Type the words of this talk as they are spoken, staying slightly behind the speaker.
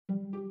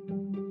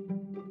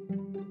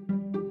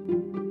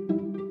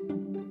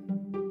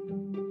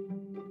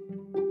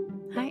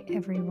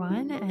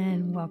everyone,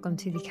 and welcome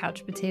to the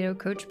Couch Potato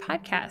Coach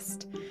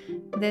podcast.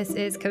 This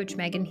is Coach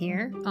Megan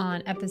here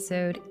on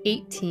episode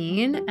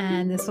 18,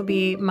 and this will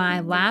be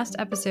my last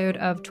episode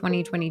of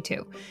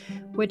 2022,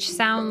 which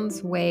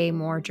sounds way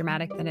more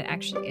dramatic than it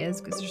actually is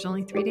because there's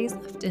only 3 days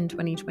left in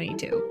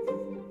 2022.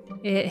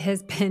 It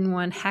has been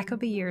one heck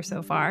of a year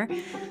so far.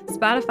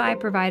 Spotify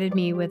provided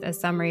me with a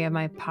summary of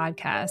my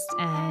podcast,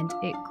 and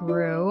it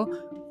grew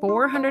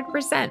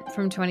 400%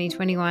 from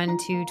 2021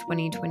 to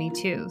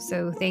 2022.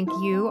 So thank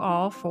you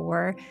all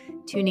for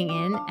tuning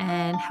in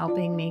and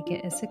helping make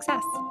it a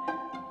success.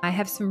 I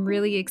have some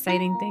really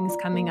exciting things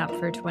coming up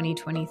for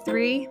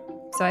 2023,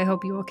 so I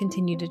hope you will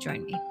continue to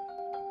join me.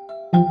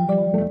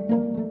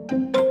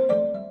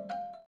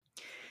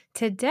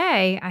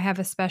 Today, I have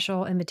a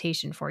special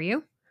invitation for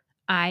you.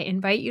 I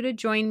invite you to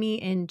join me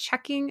in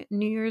chucking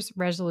New Year's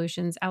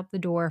resolutions out the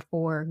door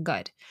for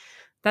good.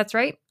 That's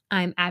right.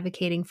 I'm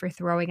advocating for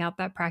throwing out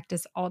that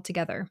practice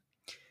altogether.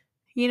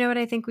 You know what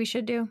I think we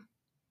should do?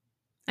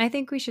 I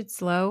think we should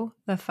slow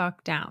the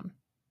fuck down.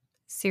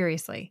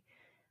 Seriously.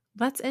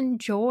 Let's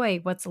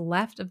enjoy what's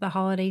left of the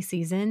holiday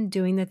season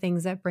doing the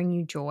things that bring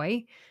you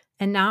joy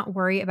and not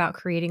worry about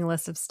creating a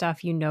list of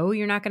stuff you know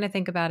you're not going to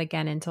think about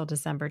again until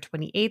December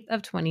 28th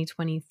of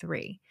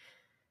 2023.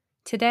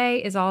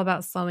 Today is all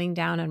about slowing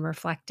down and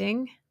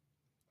reflecting.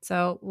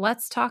 So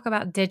let's talk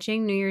about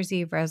ditching New Year's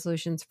Eve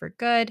resolutions for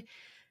good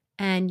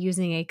and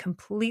using a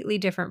completely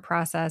different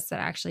process that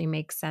actually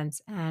makes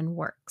sense and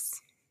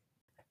works.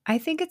 I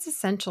think it's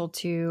essential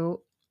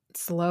to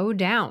slow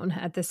down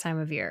at this time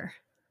of year.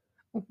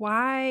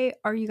 Why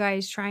are you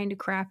guys trying to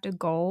craft a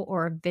goal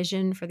or a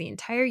vision for the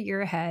entire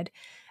year ahead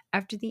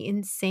after the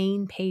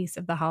insane pace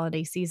of the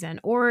holiday season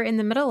or in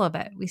the middle of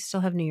it? We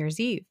still have New Year's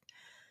Eve.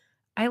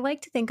 I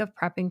like to think of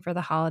prepping for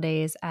the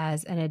holidays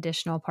as an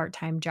additional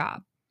part-time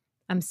job.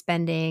 I'm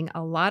spending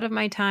a lot of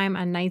my time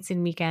on nights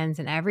and weekends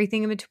and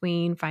everything in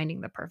between,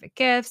 finding the perfect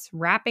gifts,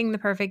 wrapping the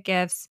perfect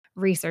gifts,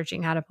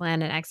 researching how to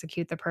plan and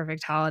execute the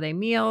perfect holiday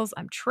meals.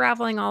 I'm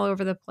traveling all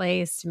over the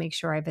place to make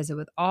sure I visit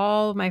with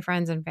all of my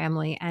friends and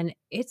family, and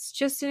it's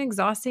just an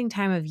exhausting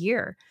time of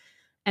year.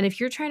 And if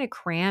you're trying to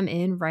cram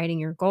in writing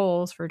your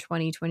goals for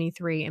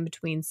 2023 in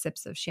between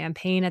sips of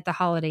champagne at the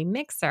holiday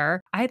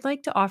mixer, I'd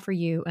like to offer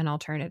you an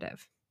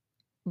alternative.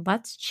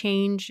 Let's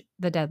change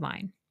the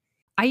deadline.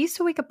 I used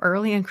to wake up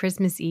early on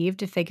Christmas Eve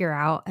to figure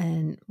out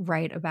and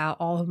write about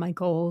all of my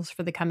goals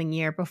for the coming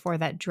year before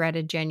that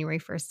dreaded January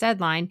 1st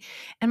deadline.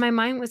 And my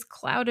mind was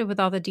clouded with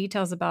all the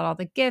details about all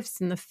the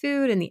gifts and the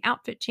food and the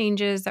outfit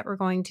changes that were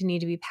going to need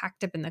to be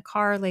packed up in the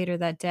car later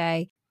that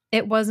day.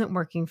 It wasn't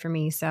working for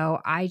me, so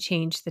I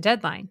changed the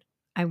deadline.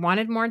 I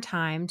wanted more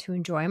time to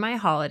enjoy my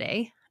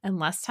holiday and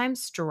less time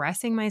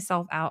stressing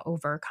myself out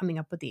over coming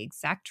up with the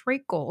exact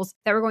right goals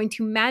that were going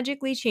to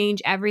magically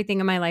change everything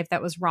in my life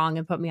that was wrong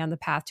and put me on the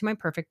path to my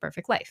perfect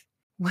life.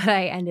 What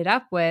I ended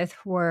up with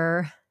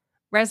were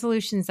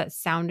resolutions that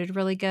sounded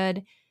really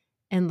good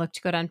and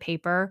looked good on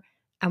paper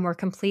and were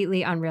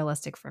completely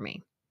unrealistic for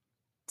me.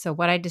 So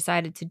what I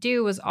decided to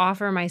do was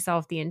offer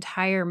myself the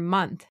entire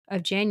month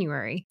of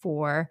January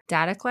for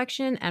data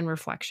collection and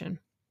reflection.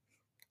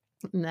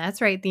 And that's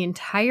right. The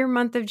entire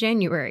month of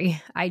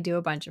January, I do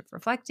a bunch of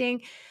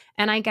reflecting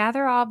and I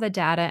gather all of the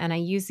data and I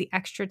use the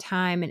extra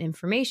time and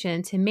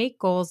information to make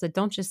goals that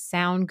don't just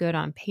sound good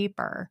on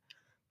paper,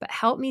 but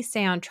help me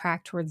stay on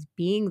track towards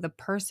being the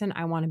person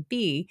I want to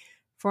be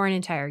for an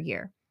entire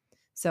year.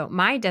 So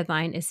my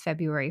deadline is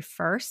February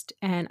 1st,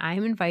 and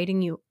I'm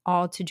inviting you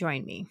all to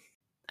join me.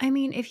 I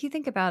mean, if you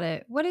think about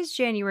it, what is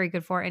January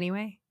good for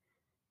anyway?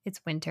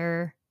 It's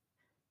winter.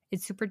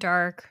 It's super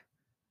dark.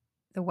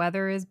 The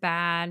weather is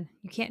bad.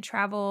 You can't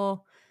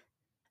travel.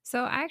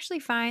 So I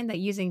actually find that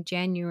using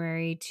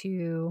January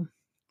to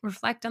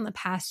reflect on the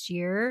past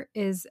year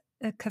is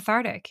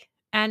cathartic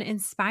and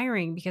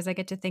inspiring because I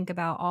get to think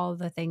about all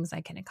the things I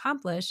can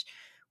accomplish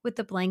with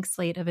the blank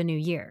slate of a new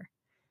year.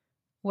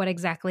 What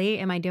exactly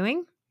am I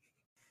doing?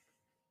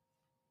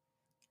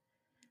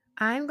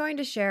 I'm going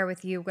to share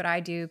with you what I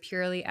do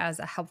purely as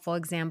a helpful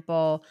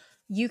example.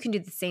 You can do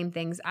the same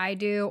things I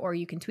do, or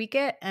you can tweak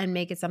it and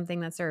make it something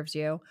that serves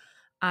you.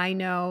 I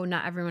know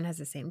not everyone has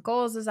the same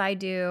goals as I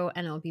do,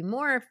 and it'll be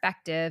more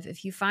effective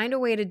if you find a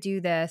way to do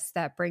this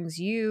that brings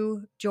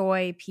you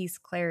joy, peace,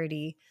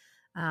 clarity,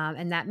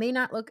 and that may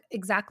not look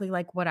exactly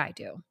like what I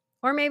do.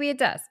 Or maybe it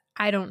does.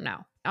 I don't know.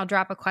 I'll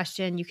drop a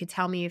question. You could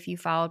tell me if you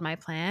followed my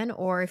plan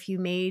or if you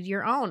made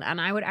your own, and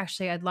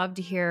I'd love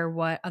to hear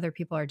what other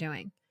people are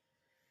doing.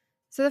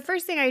 So the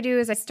first thing I do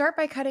is I start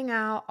by cutting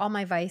out all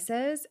my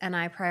vices and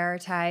I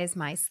prioritize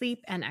my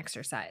sleep and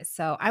exercise.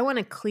 So I want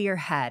a clear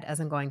head as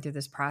I'm going through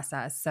this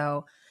process.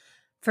 So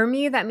for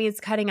me, that means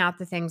cutting out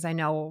the things I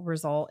know will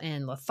result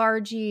in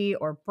lethargy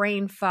or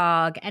brain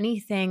fog,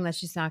 anything that's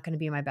just not going to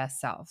be my best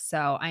self.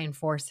 So I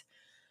enforce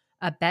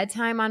a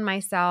bedtime on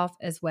myself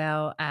as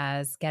well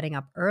as getting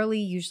up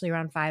early, usually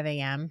around 5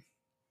 a.m.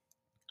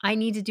 I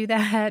need to do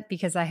that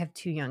because I have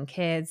 2 young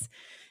kids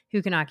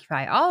who can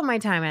occupy all of my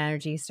time and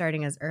energy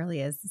starting as early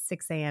as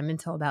 6 a.m.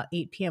 until about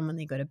 8 p.m. when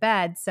they go to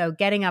bed. So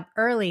getting up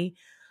early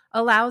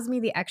allows me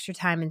the extra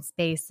time and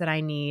space that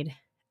I need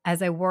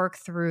as I work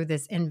through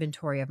this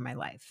inventory of my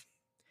life.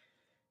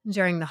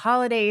 During the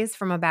holidays,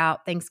 from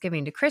about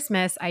Thanksgiving to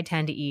Christmas, I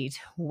tend to eat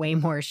way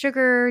more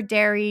sugar,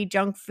 dairy,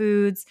 junk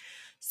foods.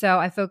 So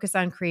I focus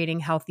on creating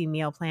healthy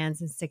meal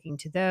plans and sticking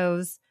to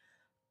those.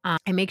 I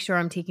make sure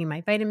I'm taking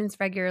my vitamins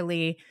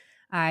regularly.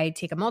 I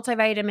take a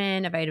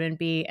multivitamin, a vitamin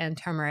B, and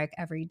turmeric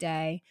every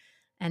day.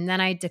 And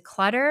then I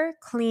declutter,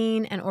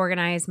 clean, and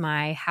organize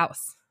my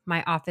house,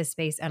 my office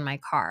space, and my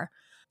car.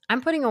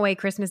 I'm putting away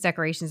Christmas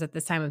decorations at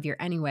this time of year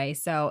anyway,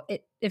 so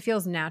it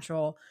feels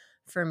natural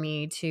for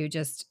me to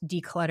just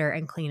declutter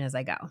and clean as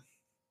I go.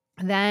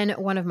 Then,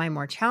 one of my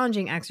more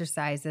challenging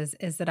exercises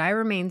is that I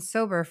remain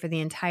sober for the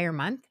entire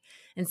month.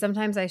 And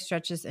sometimes I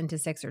stretch this into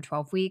 6 or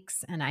 12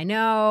 weeks. And I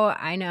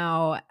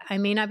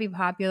may not be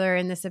popular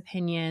in this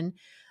opinion.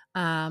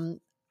 Um,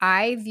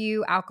 I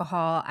view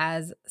alcohol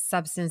as a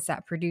substance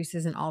that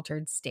produces an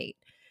altered state.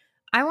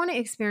 I want to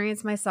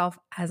experience myself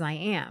as I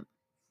am.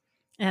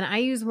 And I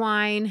use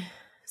wine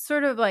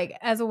sort of like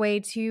as a way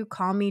to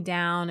calm me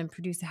down and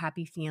produce a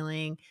happy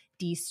feeling,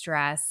 de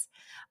stress.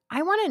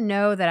 I want to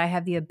know that I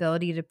have the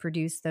ability to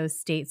produce those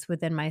states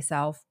within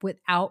myself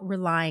without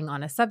relying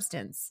on a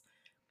substance.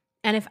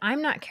 And if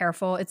I'm not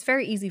careful, it's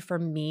very easy for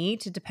me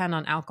to depend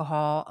on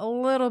alcohol a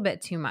little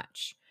bit too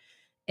much.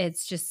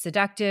 It's just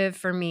seductive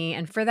for me.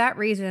 And for that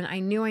reason, I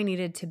knew I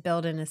needed to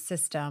build in a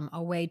system,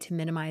 a way to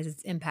minimize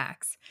its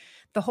impacts.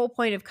 The whole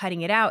point of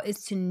cutting it out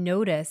is to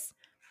notice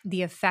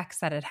the effects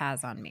that it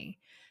has on me.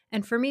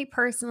 And for me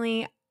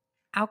personally,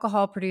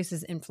 alcohol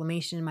produces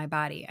inflammation in my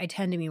body. I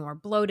tend to be more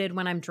bloated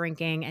when I'm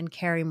drinking and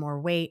carry more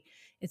weight.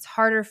 It's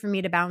harder for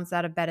me to bounce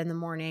out of bed in the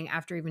morning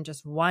after even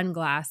just one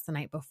glass the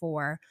night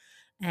before.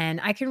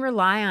 And I can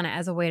rely on it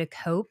as a way to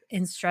cope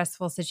in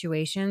stressful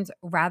situations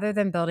rather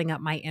than building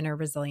up my inner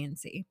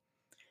resiliency.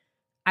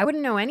 I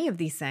wouldn't know any of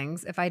these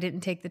things if I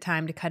didn't take the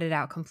time to cut it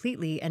out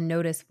completely and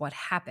notice what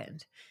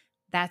happened.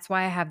 That's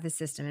why I have this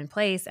system in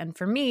place. And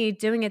for me,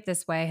 doing it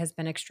this way has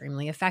been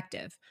extremely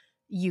effective.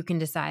 You can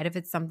decide if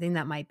it's something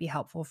that might be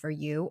helpful for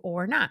you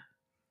or not.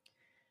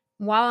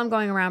 While I'm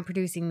going around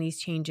producing these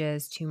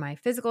changes to my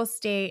physical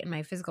state and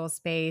my physical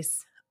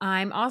space,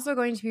 I'm also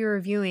going to be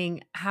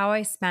reviewing how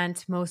I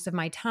spent most of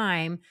my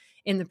time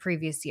in the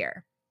previous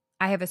year.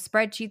 I have a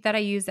spreadsheet that I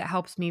use that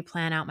helps me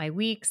plan out my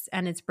weeks,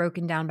 and it's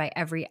broken down by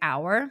every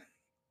hour.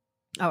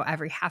 Oh,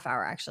 every half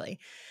hour, actually.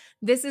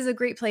 This is a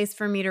great place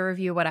for me to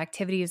review what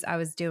activities I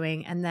was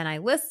doing, and then I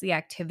list the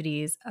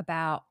activities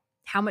about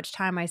how much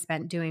time I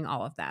spent doing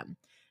all of them.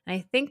 And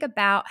I think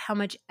about how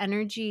much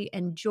energy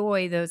and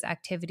joy those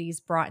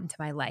activities brought into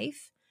my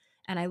life.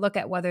 And I look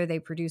at whether they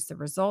produced the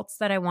results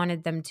that I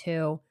wanted them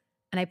to.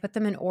 And I put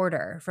them in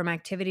order from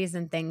activities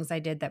and things I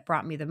did that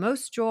brought me the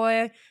most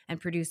joy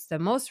and produced the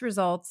most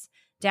results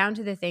down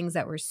to the things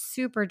that were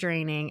super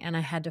draining and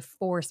I had to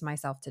force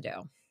myself to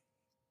do.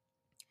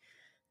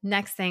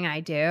 Next thing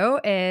I do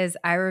is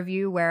I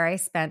review where I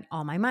spent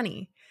all my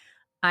money.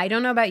 I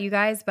don't know about you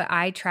guys, but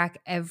I track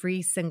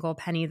every single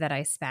penny that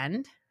I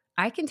spend.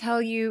 I can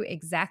tell you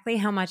exactly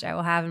how much I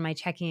will have in my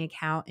checking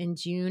account in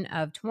June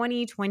of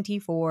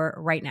 2024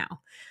 right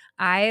now.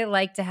 I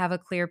like to have a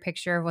clear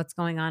picture of what's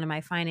going on in my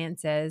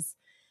finances,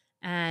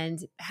 and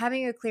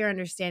having a clear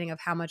understanding of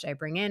how much I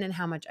bring in and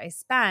how much I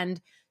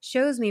spend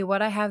shows me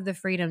what I have the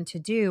freedom to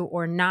do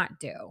or not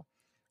do.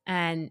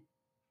 And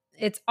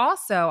it's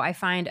also, I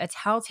find, a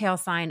telltale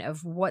sign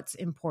of what's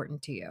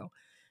important to you.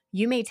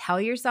 You may tell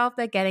yourself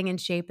that getting in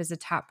shape is a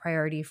top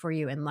priority for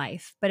you in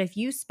life, but if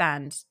you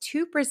spend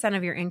 2%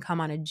 of your income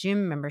on a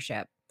gym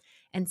membership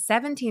and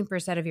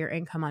 17% of your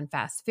income on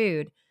fast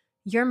food,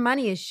 your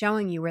money is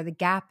showing you where the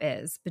gap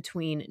is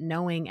between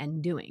knowing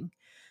and doing.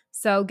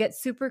 So get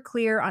super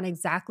clear on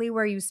exactly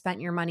where you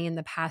spent your money in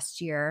the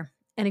past year.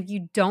 And if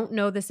you don't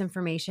know this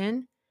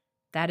information,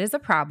 that is a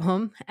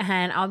problem,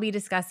 and I'll be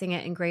discussing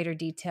it in greater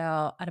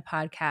detail at a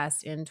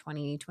podcast in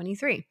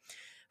 2023.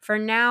 For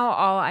now,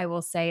 all I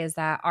will say is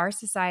that our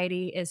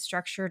society is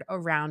structured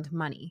around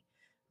money.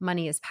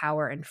 Money is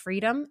power and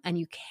freedom, and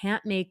you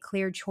can't make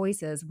clear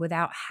choices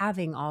without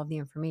having all of the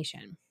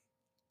information.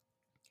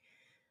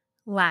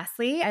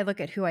 Lastly, I look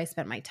at who I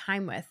spent my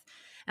time with,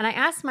 and I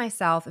ask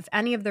myself if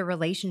any of the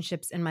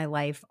relationships in my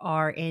life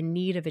are in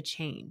need of a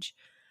change.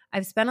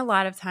 I've spent a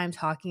lot of time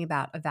talking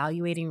about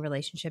evaluating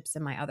relationships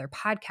in my other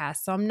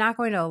podcasts, so I'm not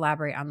going to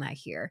elaborate on that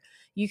here.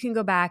 You can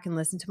go back and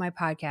listen to my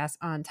podcast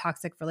on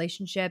toxic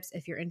relationships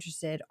if you're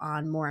interested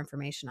on more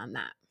information on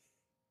that.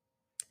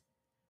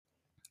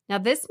 Now,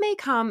 this may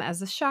come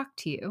as a shock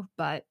to you,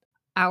 but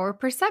our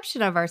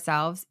perception of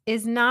ourselves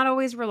is not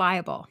always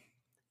reliable.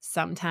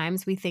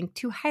 Sometimes we think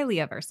too highly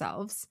of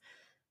ourselves.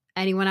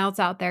 Anyone else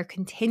out there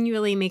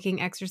continually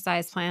making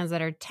exercise plans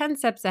that are 10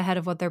 steps ahead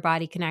of what their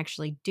body can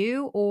actually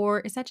do, or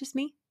is that just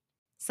me?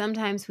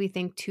 Sometimes we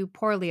think too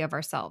poorly of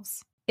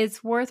ourselves.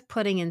 It's worth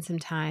putting in some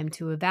time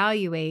to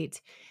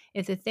evaluate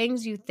if the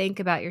things you think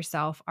about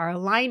yourself are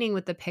aligning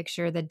with the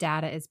picture the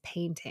data is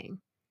painting.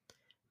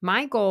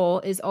 My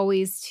goal is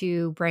always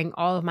to bring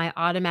all of my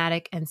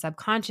automatic and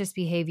subconscious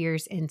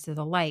behaviors into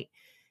the light.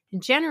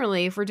 And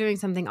generally, if we're doing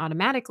something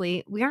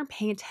automatically, we aren't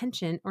paying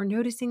attention or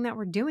noticing that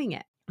we're doing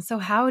it. So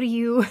how do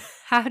you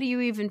how do you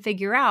even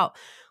figure out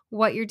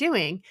what you're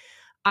doing?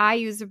 I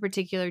use a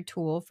particular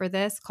tool for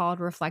this called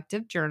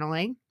reflective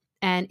journaling,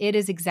 and it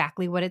is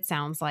exactly what it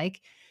sounds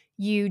like.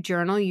 You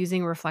journal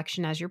using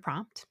reflection as your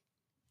prompt.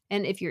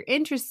 And if you're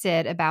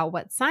interested about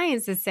what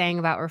science is saying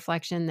about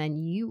reflection, then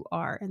you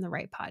are in the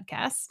right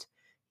podcast.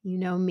 You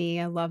know me,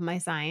 I love my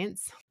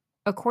science.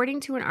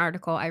 According to an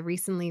article I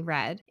recently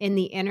read in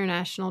the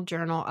International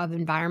Journal of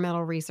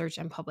Environmental Research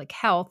and Public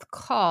Health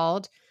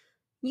called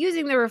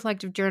Using the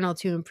Reflective Journal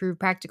to Improve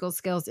Practical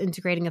Skills,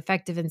 Integrating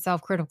Effective and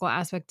Self-Critical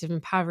Aspects of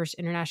Impoverished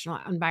International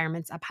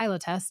Environments, a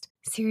pilot test.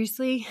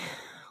 Seriously?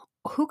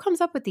 Who comes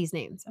up with these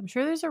names? I'm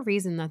sure there's a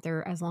reason that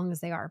they're as long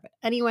as they are. But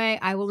anyway,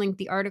 I will link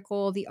the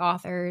article, the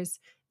authors,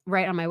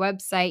 right on my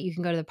website. You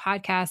can go to the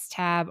podcast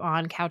tab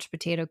on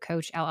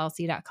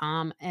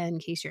couchpotatocoachllc.com in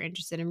case you're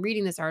interested in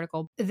reading this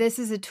article. This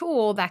is a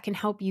tool that can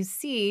help you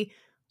see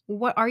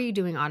what are you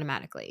doing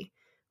automatically?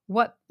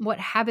 What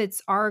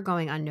habits are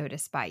going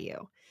unnoticed by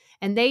you?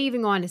 And they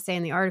even go on to say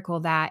in the article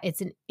that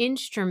it's an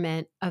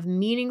instrument of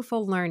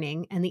meaningful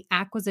learning and the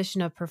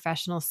acquisition of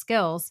professional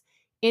skills,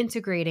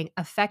 integrating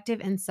effective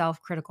and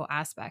self-critical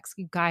aspects.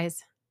 You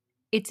guys,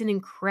 it's an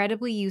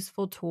incredibly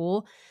useful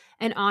tool.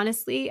 And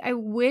honestly, I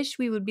wish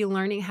we would be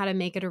learning how to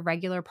make it a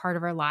regular part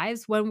of our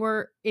lives when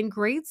we're in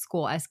grade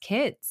school as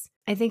kids.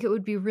 I think it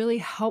would be really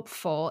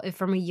helpful if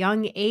from a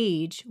young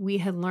age we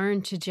had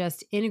learned to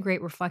just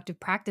integrate reflective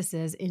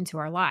practices into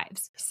our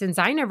lives. Since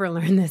I never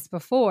learned this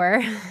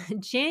before,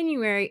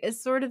 January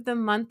is sort of the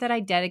month that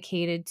I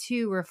dedicated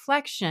to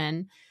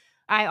reflection.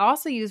 I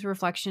also use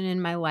reflection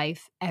in my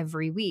life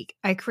every week.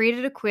 I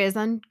created a quiz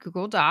on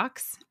Google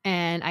Docs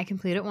and I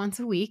complete it once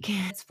a week.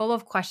 It's full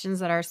of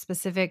questions that are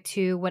specific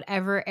to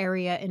whatever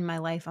area in my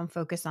life I'm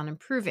focused on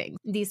improving.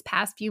 These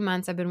past few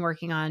months, I've been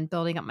working on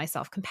building up my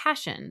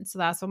self-compassion. So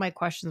that's what my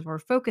questions were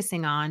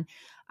focusing on.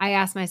 I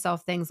asked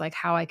myself things like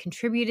how I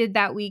contributed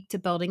that week to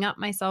building up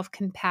my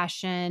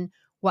self-compassion,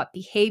 what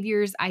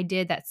behaviors I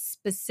did that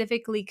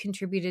specifically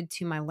contributed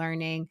to my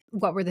learning,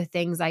 what were the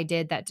things I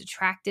did that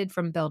detracted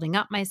from building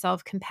up my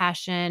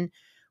self-compassion,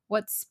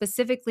 what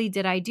specifically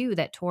did I do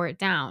that tore it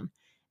down.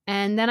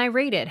 And then I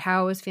rated how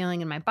I was feeling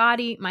in my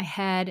body, my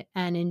head,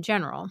 and in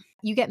general.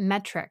 You get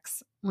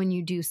metrics when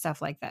you do stuff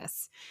like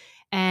this.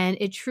 And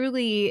it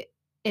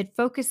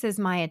focuses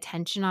my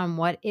attention on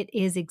what it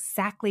is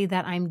exactly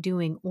that I'm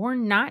doing or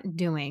not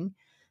doing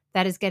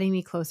that is getting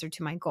me closer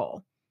to my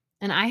goal.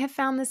 And I have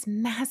found this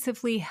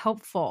massively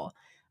helpful.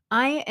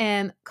 I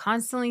am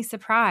constantly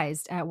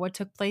surprised at what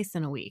took place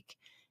in a week.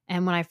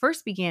 And when I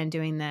first began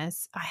doing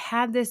this, I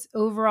had this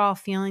overall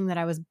feeling that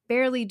I was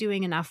barely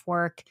doing enough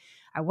work.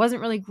 I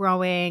wasn't really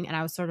growing and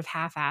I was sort of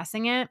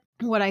half-assing it.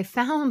 What I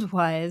found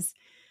was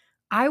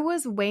I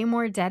was way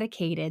more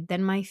dedicated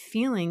than my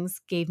feelings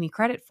gave me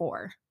credit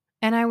for.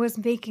 And I was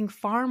making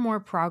far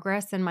more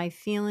progress than my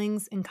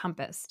feelings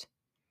encompassed.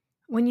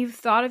 When you've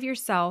thought of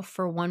yourself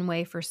for one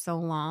way for so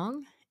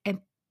long, it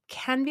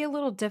can be a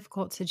little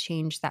difficult to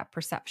change that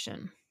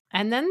perception.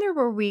 And then there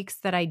were weeks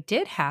that I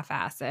did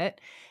half-ass it,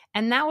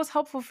 and that was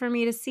helpful for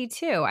me to see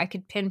too. I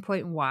could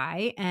pinpoint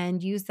why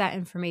and use that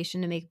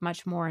information to make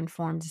much more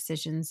informed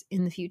decisions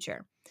in the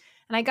future.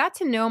 And I got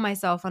to know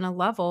myself on a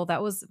level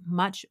that was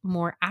much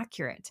more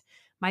accurate.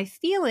 My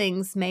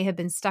feelings may have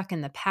been stuck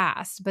in the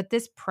past, but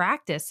this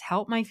practice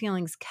helped my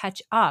feelings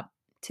catch up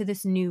to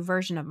this new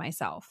version of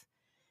myself.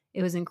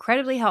 It was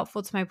incredibly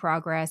helpful to my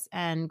progress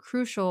and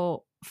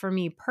crucial for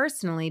me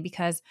personally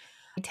because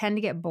I tend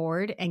to get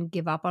bored and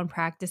give up on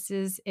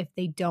practices if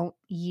they don't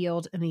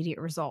yield immediate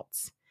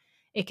results.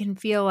 It can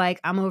feel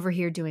like I'm over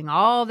here doing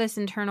all this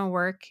internal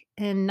work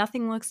and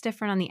nothing looks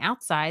different on the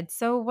outside,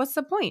 so what's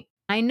the point?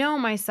 I know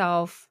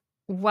myself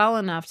well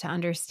enough to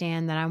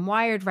understand that I'm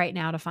wired right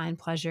now to find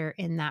pleasure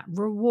in that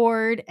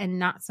reward and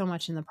not so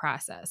much in the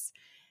process.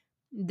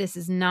 This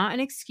is not an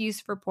excuse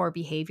for poor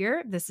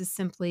behavior. This is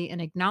simply an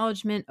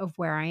acknowledgement of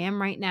where I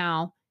am right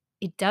now.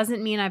 It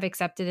doesn't mean I've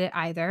accepted it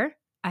either.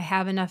 I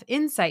have enough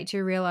insight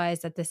to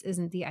realize that this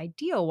isn't the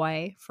ideal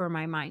way for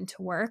my mind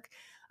to work.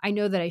 I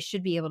know that I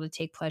should be able to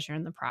take pleasure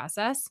in the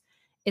process.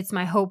 It's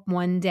my hope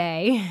one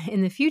day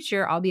in the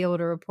future I'll be able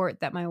to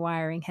report that my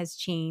wiring has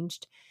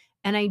changed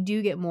and I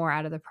do get more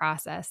out of the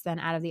process than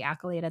out of the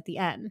accolade at the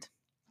end.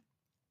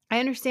 I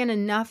understand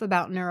enough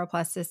about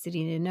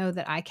neuroplasticity to know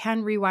that I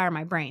can rewire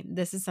my brain.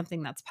 This is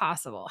something that's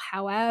possible.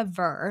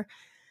 However,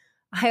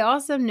 I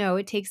also know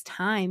it takes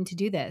time to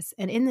do this.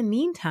 And in the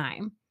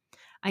meantime,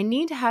 I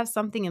need to have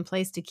something in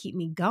place to keep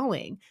me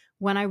going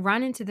when I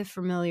run into the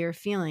familiar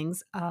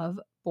feelings of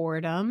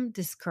boredom,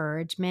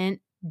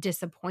 discouragement,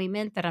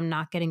 disappointment that I'm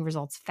not getting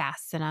results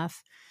fast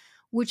enough,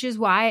 which is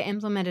why I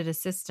implemented a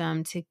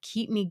system to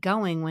keep me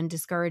going when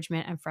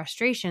discouragement and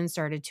frustration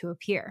started to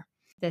appear.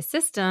 The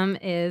system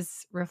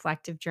is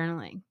reflective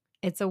journaling.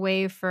 It's a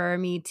way for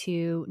me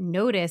to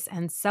notice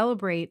and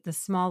celebrate the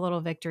small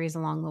little victories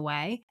along the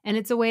way. And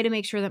it's a way to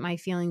make sure that my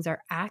feelings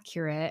are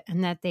accurate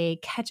and that they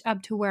catch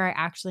up to where I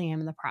actually am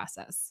in the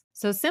process.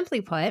 So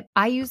simply put,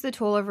 I use the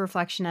tool of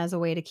reflection as a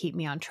way to keep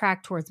me on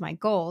track towards my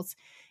goals.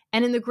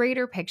 And in the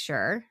greater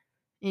picture,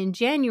 in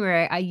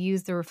January, I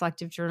use the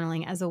reflective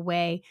journaling as a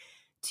way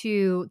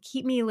to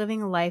keep me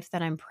living a life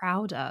that I'm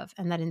proud of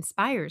and that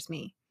inspires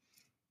me.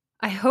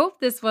 I hope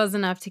this was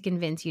enough to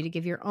convince you to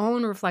give your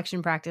own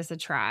reflection practice a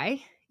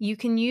try. You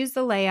can use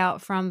the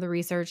layout from the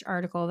research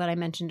article that I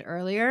mentioned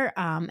earlier,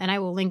 and I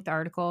will link the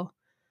article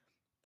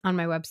on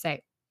my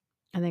website.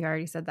 I think I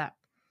already said that.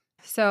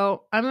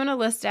 So I'm going to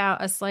list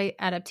out a slight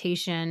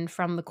adaptation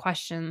from the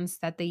questions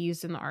that they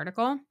used in the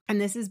article. And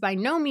this is by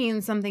no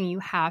means something you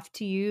have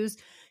to use.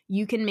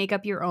 You can make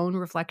up your own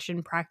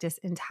reflection practice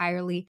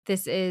entirely.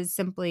 This is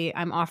simply,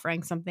 I'm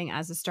offering something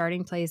as a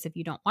starting place if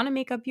you don't want to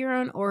make up your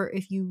own or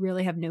if you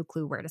really have no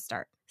clue where to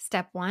start.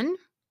 Step 1,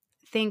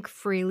 think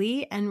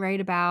freely and write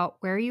about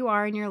where you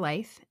are in your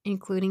life,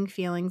 including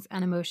feelings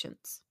and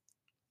emotions.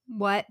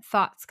 What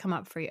thoughts come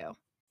up for you?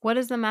 What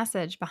is the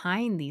message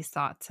behind these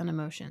thoughts and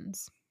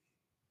emotions?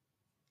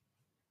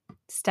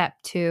 Step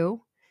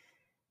 2,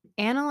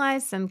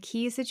 analyze some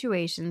key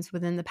situations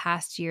within the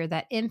past year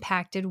that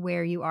impacted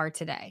where you are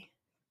today.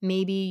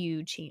 Maybe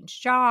you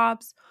changed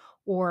jobs,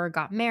 or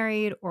got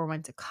married, or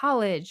went to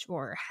college,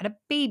 or had a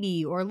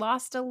baby, or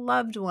lost a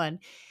loved one.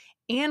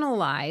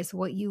 Analyze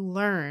what you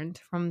learned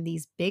from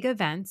these big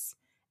events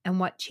and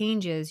what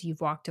changes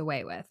you've walked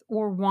away with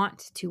or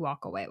want to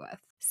walk away with.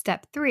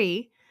 Step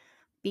 3,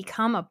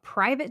 become a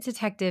private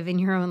detective in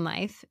your own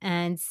life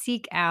and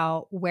seek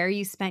out where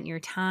you spent your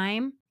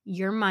time,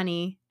 your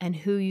money, and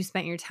who you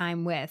spent your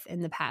time with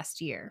in the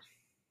past year.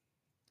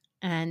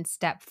 And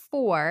step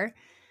 4,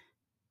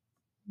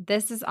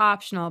 this is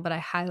optional, but I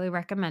highly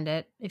recommend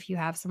it if you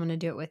have someone to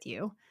do it with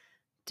you.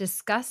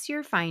 Discuss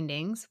your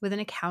findings with an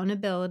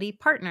accountability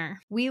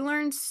partner. We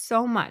learn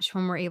so much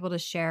when we're able to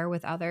share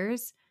with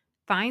others.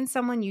 Find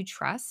someone you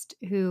trust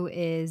who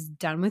is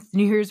done with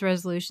New Year's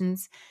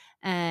resolutions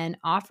and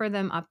offer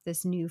them up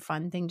this new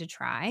fun thing to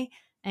try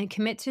and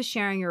commit to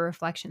sharing your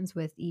reflections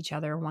with each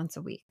other once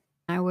a week.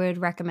 I would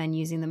recommend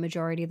using the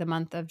majority of the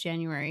month of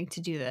January to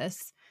do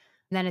this.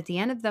 And then at the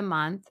end of the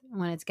month,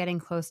 when it's getting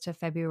close to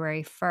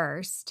February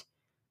 1st,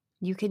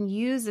 you can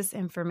use this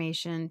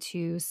information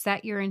to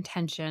set your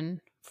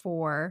intention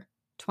for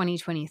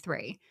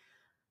 2023.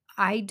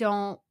 I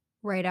don't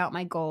write out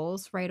my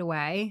goals right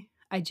away.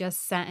 I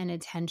just set an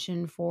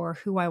intention for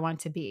who I want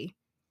to be.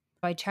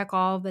 I check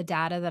all the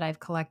data that I've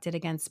collected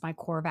against my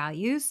core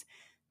values.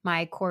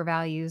 My core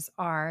values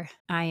are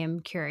I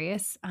am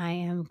curious, I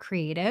am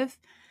creative,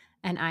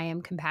 and I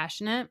am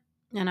compassionate.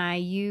 And I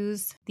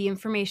use the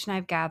information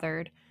I've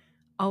gathered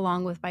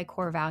along with my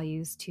core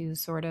values to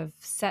sort of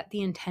set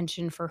the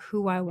intention for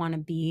who I want to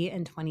be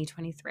in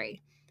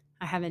 2023.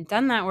 I haven't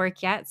done that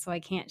work yet, so I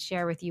can't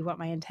share with you what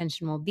my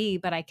intention will be,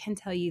 but I can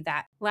tell you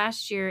that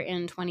last year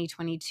in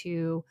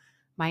 2022,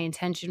 my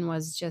intention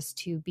was just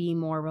to be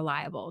more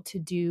reliable, to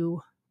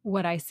do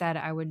what I said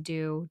I would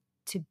do,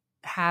 to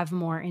have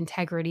more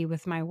integrity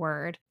with my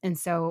word. And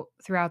so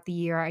throughout the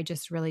year, I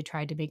just really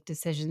tried to make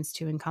decisions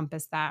to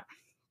encompass that.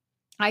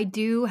 I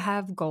do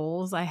have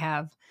goals. I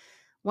have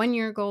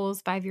 1-year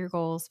goals, 5-year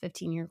goals,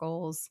 15-year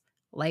goals,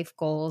 life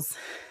goals.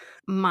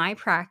 My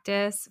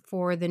practice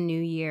for the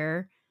new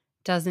year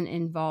doesn't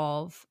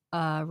involve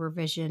a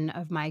revision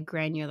of my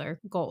granular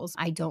goals.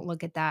 I don't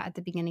look at that at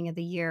the beginning of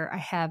the year. I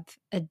have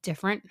a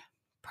different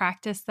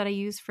practice that I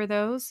use for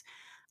those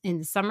in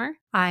the summer.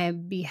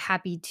 I'd be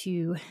happy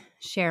to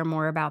share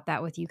more about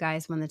that with you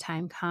guys when the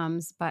time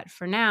comes. But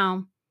for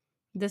now,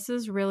 this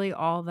is really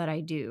all that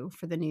I do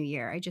for the new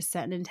year. I just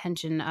set an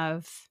intention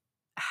of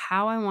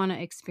how I want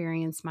to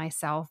experience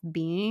myself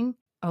being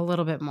a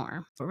little bit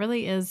more. It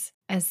really is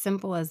as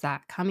simple as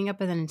that, coming up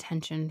with an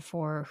intention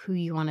for who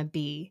you want to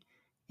be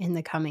in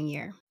the coming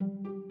year.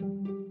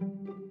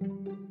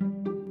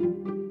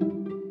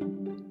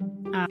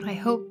 I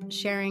hope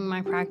sharing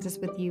my practice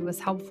with you was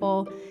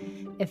helpful.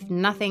 If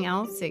nothing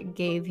else, it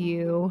gave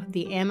you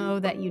the ammo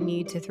that you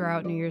need to throw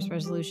out New Year's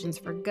resolutions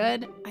for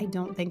good. I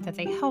don't think that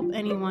they help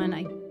anyone.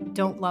 I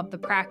don't love the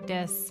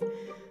practice.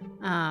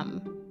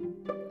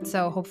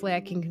 So hopefully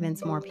I can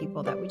convince more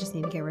people that we just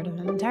need to get rid of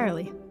them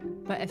entirely.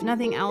 But if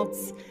nothing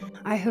else,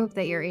 I hope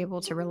that you're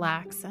able to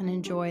relax and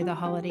enjoy the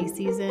holiday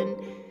season.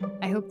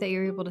 I hope that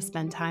you're able to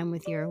spend time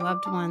with your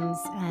loved ones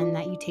and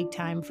that you take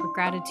time for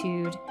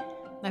gratitude.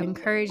 I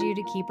encourage you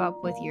to keep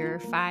up with your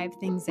 5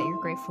 things that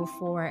you're grateful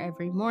for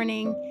every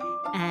morning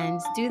and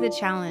do the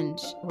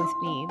challenge with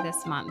me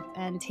this month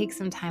and take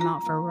some time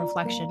out for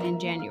reflection in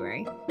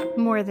January.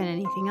 More than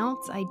anything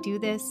else, I do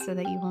this so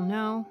that you will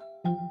know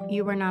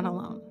you are not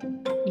alone.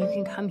 You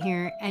can come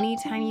here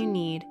anytime you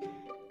need,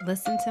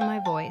 listen to my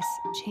voice,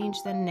 change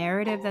the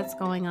narrative that's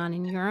going on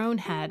in your own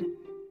head,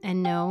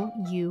 and know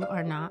you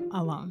are not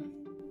alone.